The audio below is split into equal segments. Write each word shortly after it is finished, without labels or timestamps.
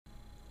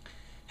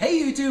Hey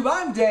YouTube,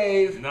 I'm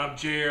Dave. And I'm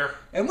Jer.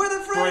 And we're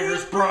the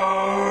Fragrance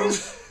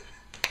Bros.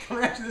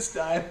 Correct, this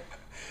time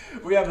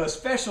we have a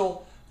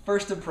special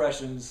first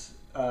impressions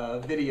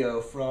video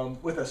from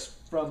a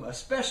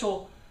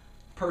special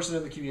person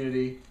in the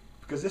community,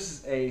 because this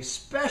is a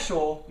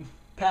special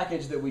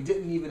package that we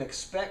didn't even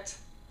expect.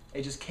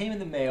 It just came in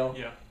the mail.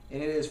 Yeah.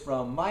 And it is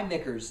from my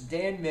knickers,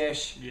 Dan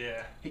Mish.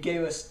 Yeah. He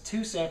gave us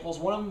 2 samples.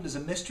 One of them is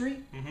a mystery,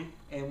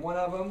 and one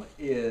of them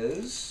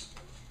is,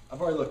 I've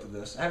already looked at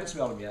this. I haven't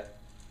smelled them yet.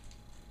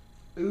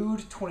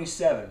 Oud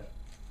 27.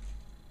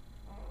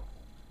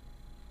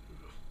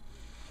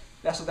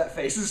 That's what that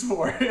face is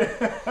for. Good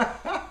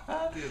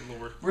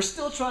Lord.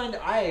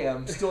 I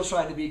am still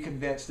trying to be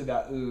convinced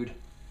about Oud.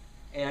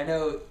 And I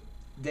know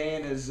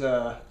Dan is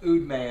Oud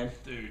man.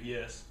 Dude,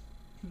 yes.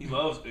 He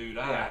loves Oud.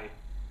 Yeah.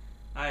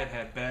 I have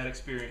had bad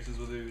experiences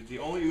with Oud. The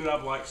only Oud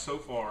I've liked so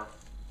far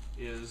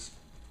is,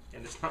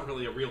 and it's not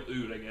really a real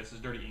Oud, I guess, is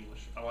Dirty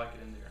English. I like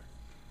it in there.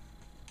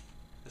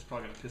 It's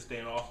probably going to piss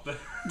Dan off, but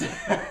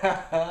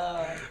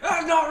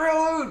that's not real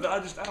Oud.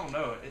 But I don't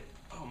know.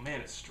 Oh man,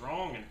 it's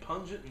strong and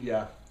pungent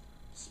and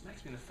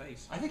smacks me in the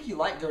face. I think he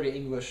liked Dirty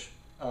English,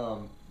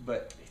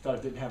 but he thought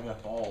it didn't have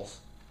enough balls.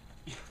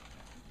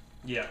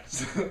 Yeah.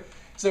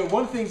 So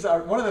one of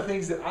the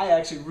things that I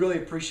actually really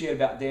appreciate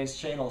about Dan's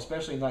channel,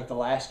 especially in like the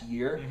last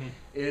year,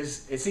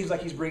 is it seems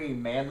like he's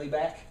bringing manly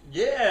back.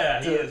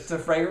 Yeah, to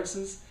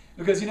fragrances,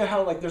 because you know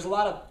how like there's a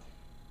lot of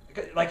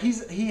like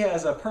he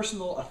has a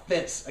personal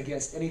offense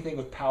against anything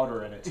with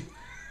powder in it.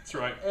 That's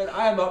right. And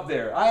I am up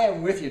there. I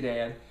am with you,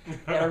 Dan.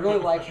 And I really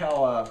like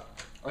how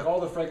like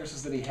all the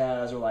fragrances that he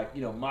has are like,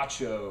 you know,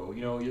 macho.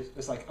 You know,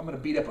 it's like I'm gonna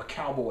beat up a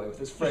cowboy with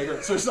this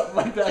fragrance or something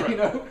like that. Right. You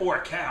know, or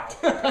a cow.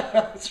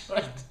 That's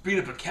right. Beat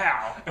up a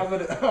cow. I'm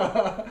gonna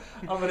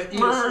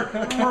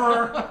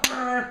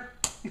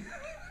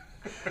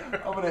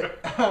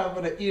I'm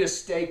gonna eat a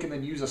steak and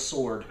then use a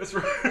sword. That's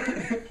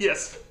right.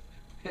 Yes.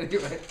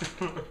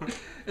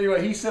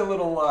 Anyway, he said a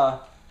little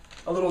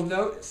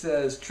note. It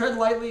says, "Tread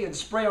lightly and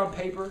spray on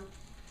paper,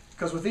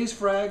 because with these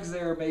frags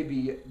there may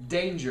be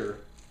danger,"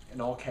 in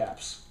all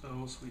caps.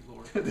 Oh, sweet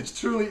Lord. This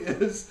truly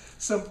is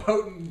some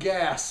potent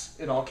gas,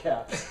 in all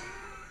caps.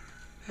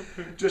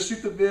 Just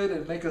shoot the vid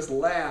and make us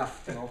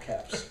laugh, in all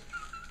caps.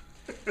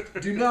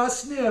 Do not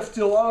sniff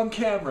till on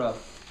camera.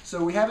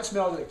 So we haven't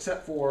smelled it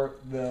except for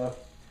the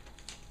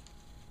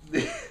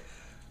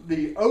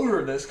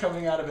odor that's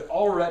coming out of it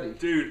already.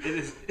 Dude,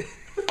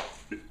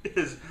 it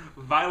has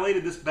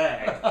violated this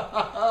bag.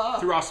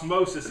 Through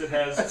osmosis, it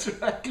has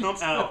come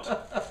out.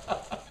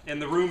 And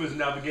the room is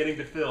now beginning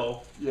to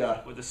fill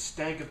with a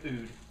stank of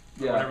Oud.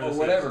 Or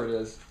whatever it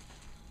is.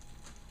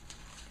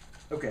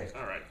 Okay.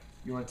 All right.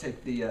 You want to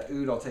take the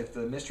Oud, I'll take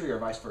the mystery, or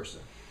vice versa?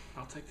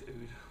 I'll take the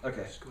Oud.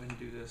 Okay. Just go ahead and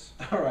do this.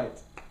 All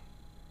right.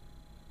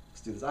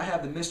 Let's do this. I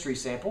have the mystery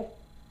sample.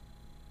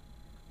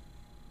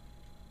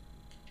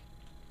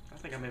 I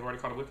think I may have already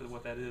caught a whiff of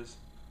what that is.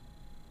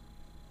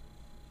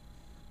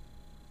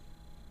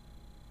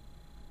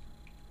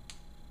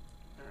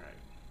 All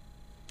right.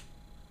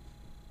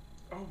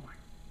 Oh my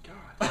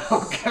God.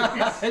 Oh God.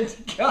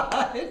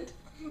 God.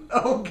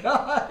 Oh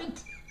God.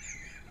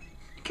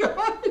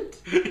 God.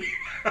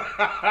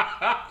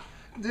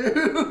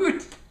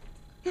 Dude. Dude.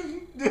 I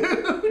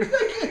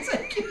can't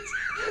take it.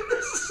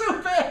 This is so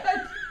bad.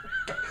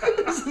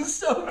 This is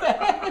so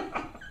bad.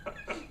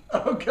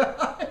 Oh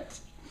God.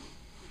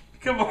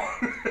 Come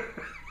on.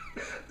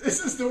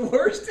 This is the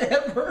worst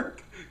ever.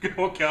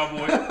 Go on,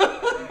 cowboy.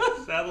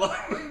 Saddle up.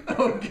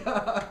 Oh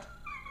God.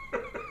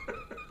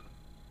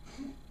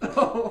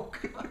 Oh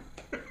God.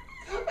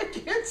 I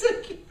can't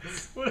take it.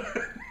 What?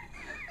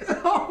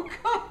 Oh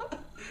God.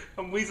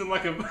 I'm wheezing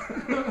like I'm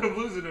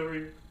losing over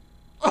here.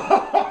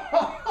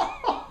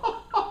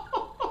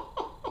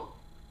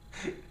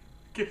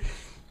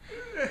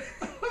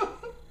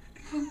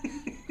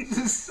 This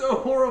is so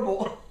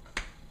horrible.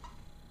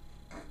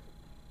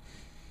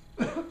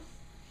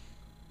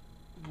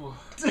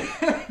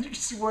 You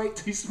just wait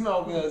till you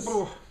smell this. I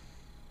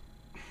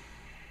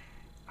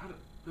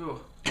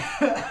feel.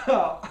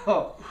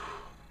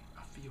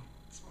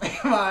 My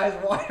eyes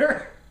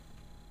water.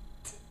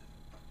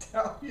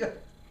 Tell you.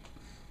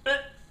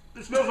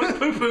 It smells like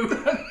poo-poo.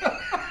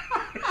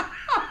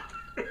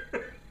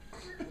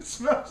 It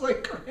smells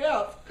like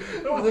crap.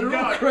 Oh Literal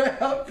God.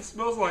 crap. It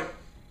smells like.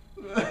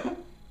 I gotta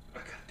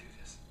do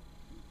this.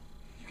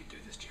 You can do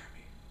this,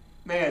 Jeremy.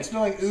 Man,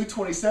 smelling Oud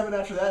 27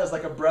 after that is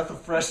like a breath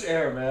of fresh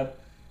air, man.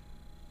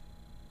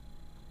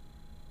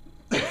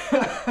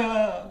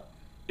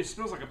 It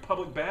smells like a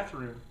public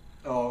bathroom.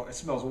 Oh, it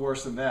smells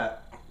worse than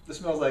that. It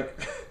smells like,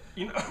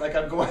 You know, like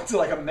I'm going to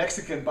like a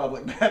Mexican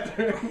public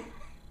bathroom.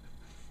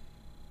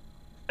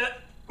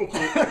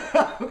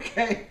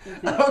 Okay.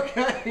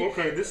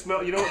 Okay, this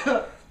smell, you know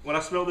what? When I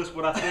smell this,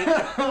 what I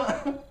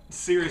think?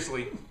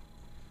 Seriously,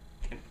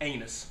 an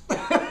anus. A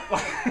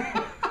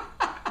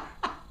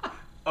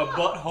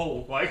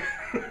butthole. Like,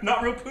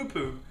 not real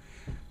poo-poo,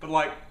 but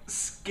like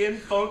skin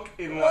funk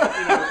and like,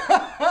 you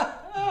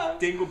know,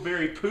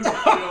 dingleberry poop. You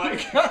know,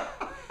 like,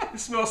 it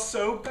smells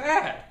so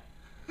bad.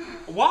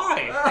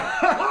 Why?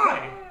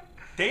 Why?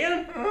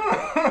 Dan?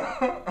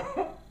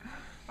 I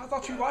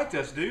thought you liked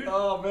us, dude.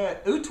 Oh man,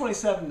 Oud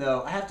 27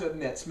 though, I have to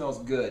admit, smells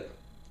good.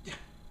 Yeah.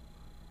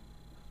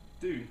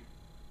 Dude.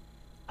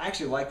 I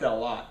actually like that a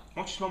lot.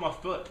 Why don't you smell my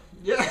foot?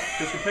 Yeah.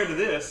 Because compared to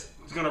this,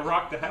 it's going to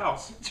rock the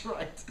house. That's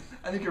right.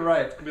 I think you're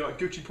right. It'll be like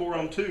Gucci pour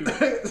on 2.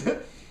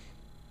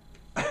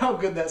 How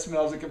good that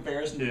smells in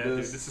comparison to Yeah,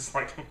 this. dude, this is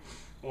like, I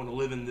want to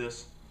live in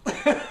this.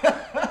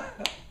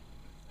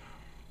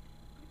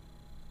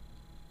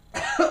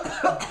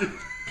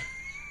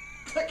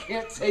 I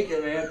can't take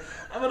it, man.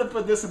 I'm gonna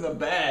put this in the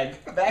bag.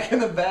 Back in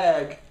the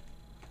bag.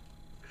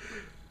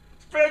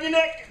 Spread your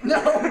neck!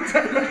 No,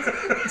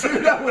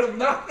 dude, I would have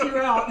knocked you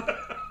out.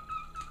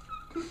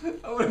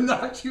 I would have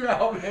knocked you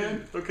out,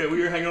 man. Okay,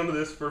 we are hanging on to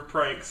this for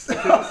pranks. This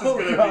is Oh,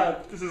 gonna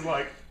God. be. This is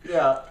like.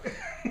 Yeah.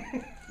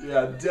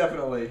 Yeah,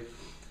 definitely.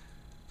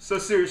 So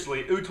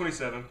seriously, Oud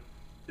 27.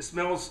 It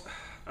smells.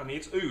 I mean,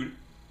 it's Oud,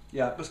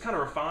 Yeah. but it's kind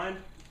of refined.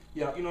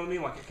 Yeah. You know what I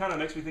mean? Like it kind of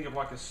makes me think of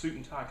like a suit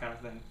and tie kind of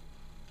thing.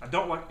 I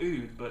don't like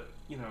Oud, but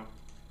you know,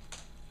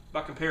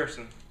 by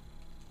comparison,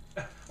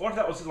 I wonder if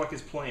that was like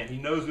his plan. He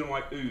knows we don't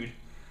like Oud.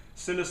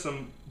 Send us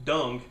some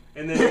dung,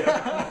 and then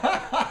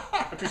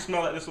after you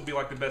smell that, this will be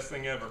like the best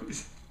thing ever.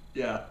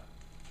 Yeah.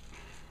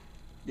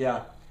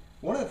 Yeah.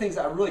 One of the things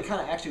I really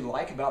kind of actually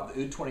like about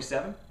the Oud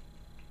 27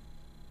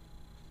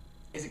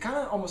 is it kind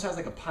of almost has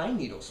like a pine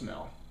needle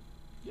smell.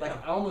 Yeah.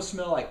 Like I almost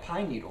smell like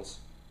pine needles.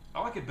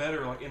 I like it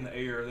better like in the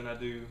air than I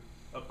do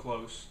up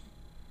close.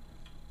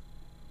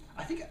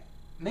 I think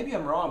maybe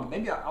I'm wrong, but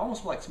maybe I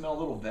almost like smell a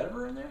little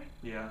vetiver in there.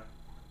 Yeah.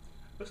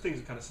 Those things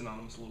are kind of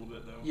synonymous a little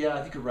bit though. Yeah,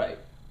 I think you're right.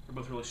 They're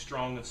both really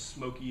strong and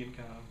smoky and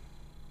kind of.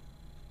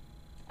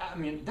 I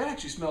mean, that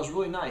actually smells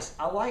really nice.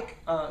 I like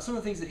some of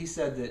the things that he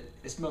said that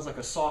it smells like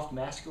a soft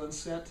masculine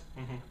scent.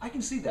 Mm-hmm. I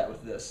can see that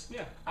with this.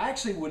 Yeah. I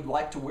actually would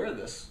like to wear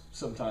this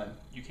sometime.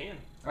 You can.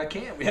 I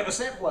can. We have a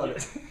sample of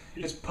it.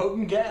 It's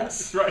potent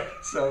gas. That's right.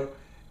 So,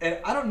 and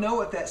I don't know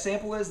what that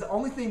sample is. The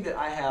only thing that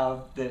I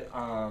have that,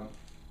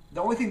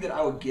 the only thing that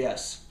I would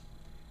guess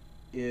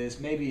is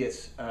maybe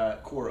it's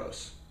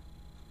Koros.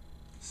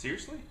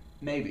 Seriously?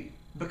 Maybe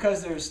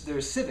because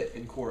there's civet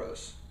in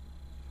Koros,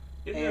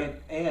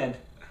 and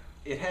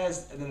it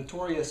has the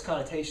notorious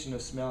connotation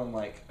of smelling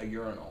like a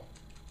urinal.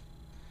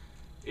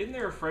 Isn't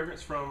there a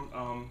fragrance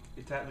from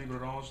Etat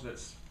Libre Orange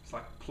that's it's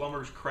like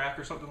Plumber's Crack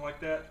or something like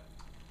that?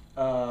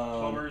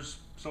 Plumber's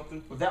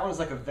something? Well, that one is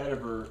like a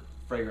vetiver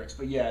fragrance,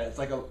 but yeah, it's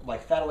like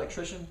Fat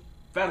Electrician.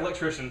 Fat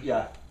Electrician.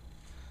 Yeah,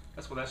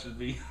 That's what that should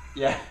be.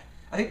 yeah.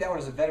 I think that one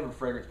is a vetiver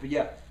fragrance, but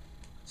yeah.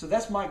 So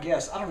that's my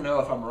guess. I don't know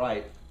if I'm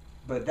right,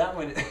 but that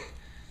one,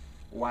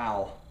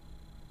 wow,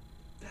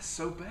 That's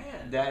so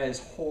bad. that is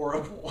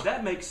horrible.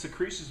 That makes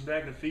Secretions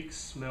Magnifiques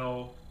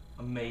smell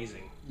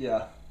amazing.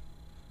 Yeah.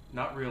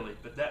 Not really,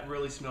 but that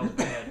really smells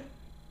bad.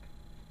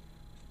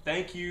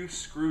 Thank you,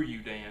 screw you,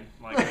 Dan.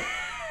 Like,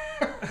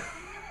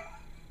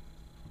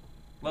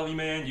 love you,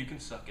 man. You can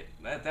suck it.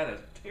 That is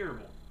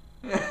terrible.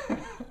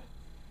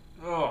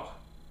 Oh,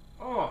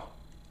 oh,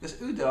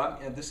 This Oud though,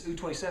 this Oud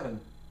 27,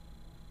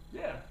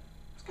 yeah,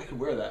 I could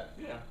wear that,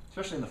 yeah.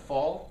 especially in the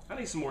fall. I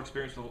need some more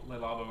experience with Le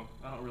Labo.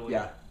 I haven't really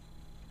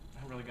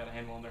got a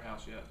handle on their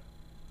house yet.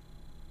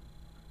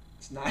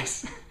 It's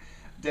nice.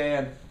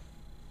 Dan,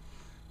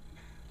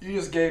 you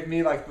just gave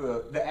me like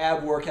the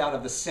ab workout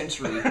of the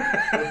century with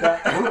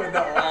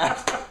that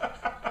laugh.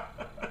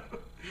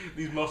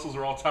 These muscles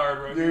are all tired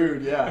right here.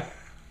 Dude, yeah.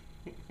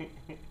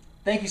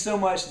 Thank you so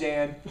much,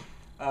 Dan.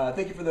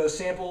 Thank you for those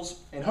samples,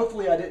 and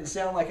hopefully I didn't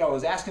sound like I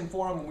was asking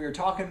for them when we were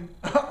talking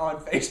on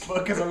Facebook,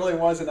 because I really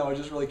wasn't. I was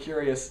just really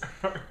curious.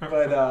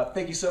 But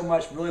thank you so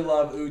much. Really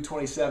love Oud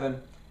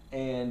 27,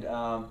 and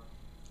I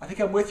think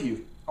I'm with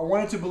you. I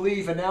wanted to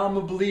believe, and now I'm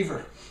a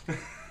believer.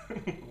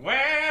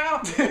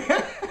 Well,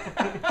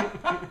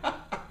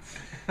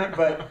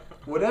 But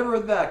whatever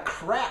the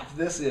crap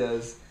this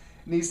is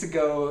needs to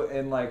go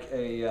in like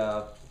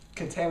a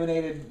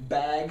contaminated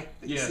bag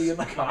that you see in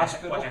like a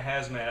hospital. like a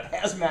hazmat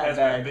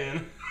bag.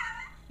 bin.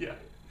 Yeah.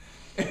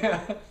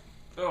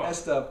 Oh, That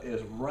stuff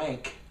is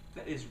rank.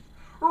 that is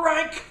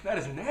rank. That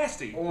is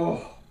nasty.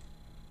 Oh.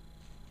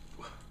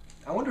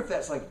 I wonder if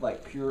that's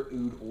like pure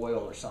oud oil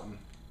or something.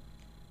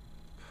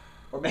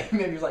 Or maybe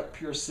it's like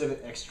pure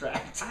civet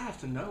extract. I have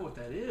to know what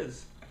that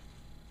is.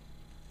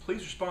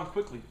 Please respond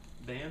quickly,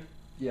 Dan.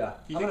 Yeah.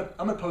 I'm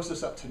gonna post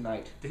this up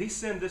tonight. Did he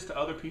send this to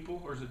other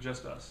people, or is it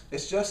just us?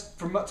 It's just,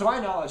 to my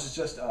knowledge, it's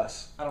just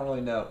us. I don't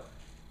really know.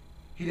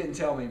 He didn't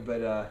tell me,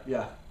 but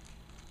yeah.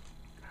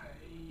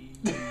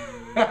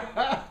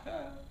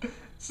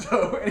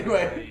 So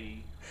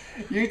anyway,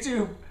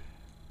 YouTube,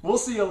 we'll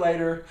see you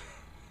later.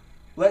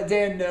 Let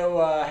Dan know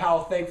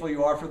how thankful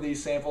you are for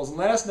these samples, and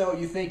let us know what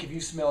you think if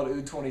you smelled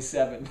Oud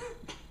 27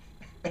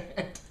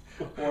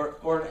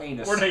 or an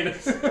anus. Or an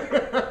anus.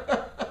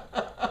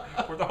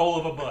 Or the whole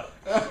of a butt.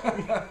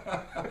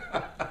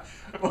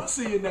 We'll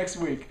see you next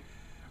week.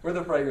 We're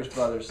the Fragrance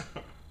Brothers.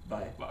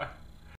 Bye. Bye.